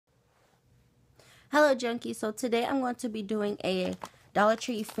Hello junkies, so today I'm going to be doing a Dollar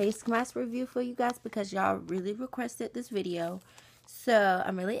Tree face mask review for you guys because y'all really requested this video. So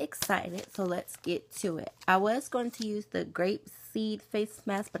I'm really excited, so let's get to it. I was going to use the grape seed face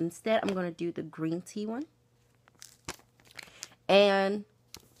mask, but instead I'm going to do the green tea one. And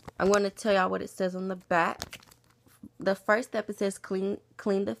I'm going to tell y'all what it says on the back. The first step, it says clean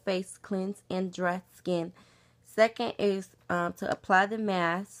the face, cleanse and dry skin. Second is to apply the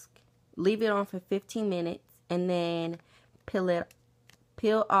mask. Leave it on for 15 minutes and then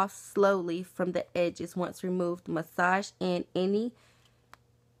peel off slowly from the edges. Once removed, massage in any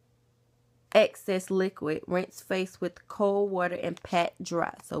excess liquid. Rinse face with cold water and pat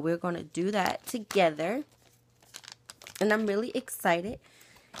dry. So we're going to do that together. And I'm really excited.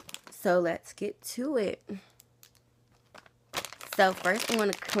 So let's get to it. So first I'm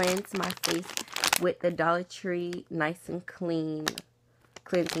going to cleanse my face with the Dollar Tree Nice and Clean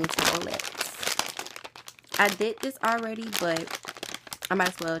cleansing towelettes. I did this already, but I might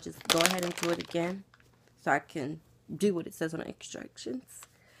as well just go ahead and do it again so I can do what it says on the instructions.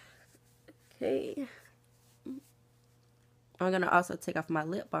 Okay. I'm going to also take off my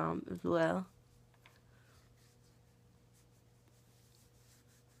lip balm as well.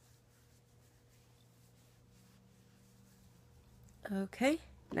 Okay.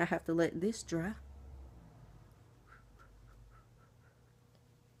 Now I have to let this dry.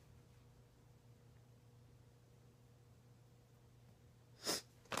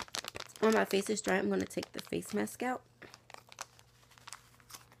 When my face is dry, I'm going to take the face mask out.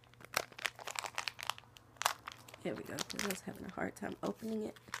 There we go, because I was having a hard time opening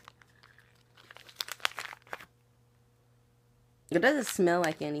it. It doesn't smell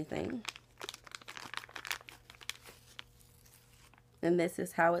like anything. And this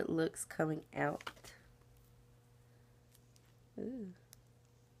is how it looks coming out. Ooh.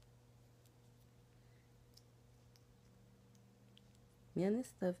 Man, this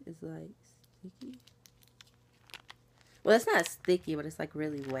stuff is like sticky. Well, it's not sticky, but it's like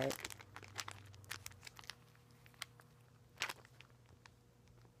really wet.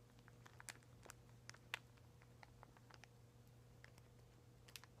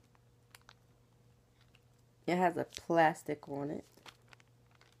 It has a plastic on it.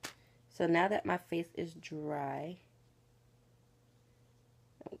 So now that my face is dry,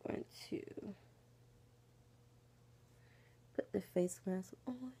 I'm going to put the face mask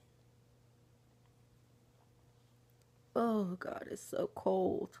on. Oh God, it's so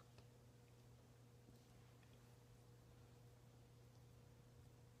cold.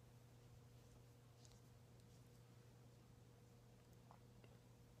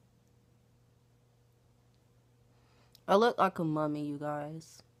 I look like a mummy, you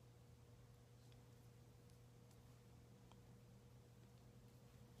guys.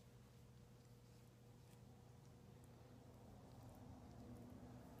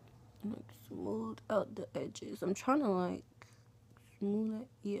 Like smooth out the edges. I'm trying to like smooth it.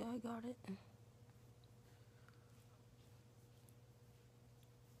 Yeah, I got it.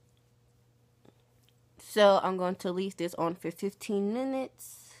 So I'm going to leave this on for 15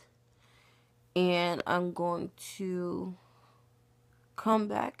 minutes. And I'm going to come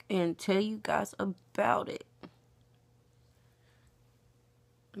back and tell you guys about it.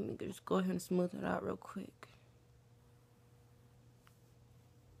 Let me just go ahead and smooth it out real quick.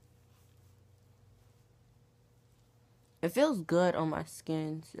 It feels good on my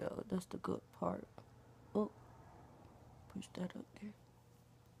skin, so that's the good part. Oh, push that up there.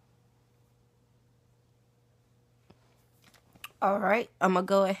 Alright, I'm going to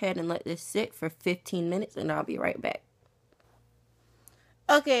go ahead and let this sit for 15 minutes and I'll be right back.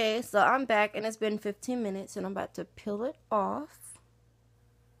 Okay, so I'm back and it's been 15 minutes and I'm about to peel it off.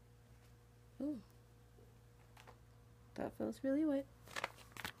 Ooh, that feels really wet.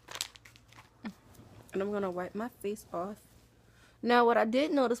 And I'm going to wipe my face off. Now, what I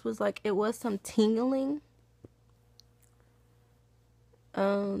did notice was like it was some tingling.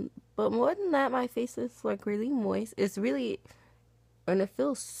 But more than that, my face is like really moist. It's really, and it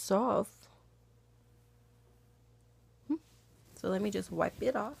feels soft. So let me just wipe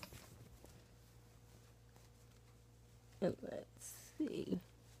it off. And let's see.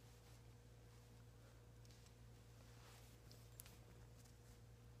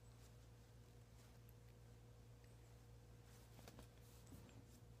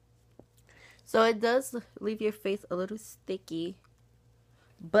 So it does leave your face a little sticky,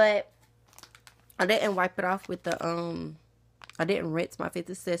 but I didn't wipe it off with the I didn't rinse my face.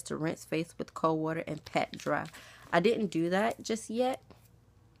 It says to rinse face with cold water and pat dry. I didn't do that just yet.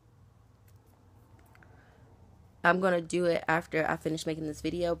 I'm going to do it after I finish making this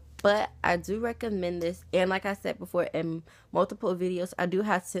video. But I do recommend this. And like I said before in multiple videos, I do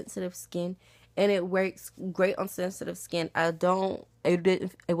have sensitive skin. And it works great on sensitive skin.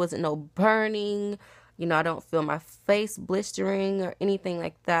 It wasn't no burning. You know, I don't feel my face blistering or anything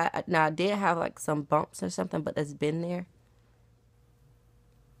like that. Now, I did have like some bumps or something, but that's been there.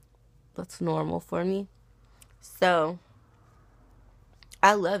 That's normal for me. So,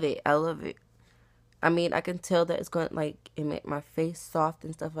 I love it. I love it. I mean, I can tell that it's going to, like, it make my face soft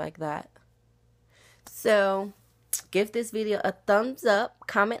and stuff like that. So, give this video a thumbs up,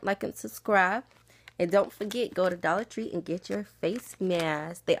 comment, like, and subscribe. And don't forget, go to Dollar Tree and get your face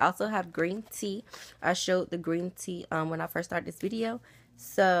mask. They also have green tea. I showed the green tea when I first started this video.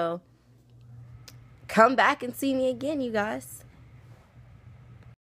 So, come back and see me again, you guys.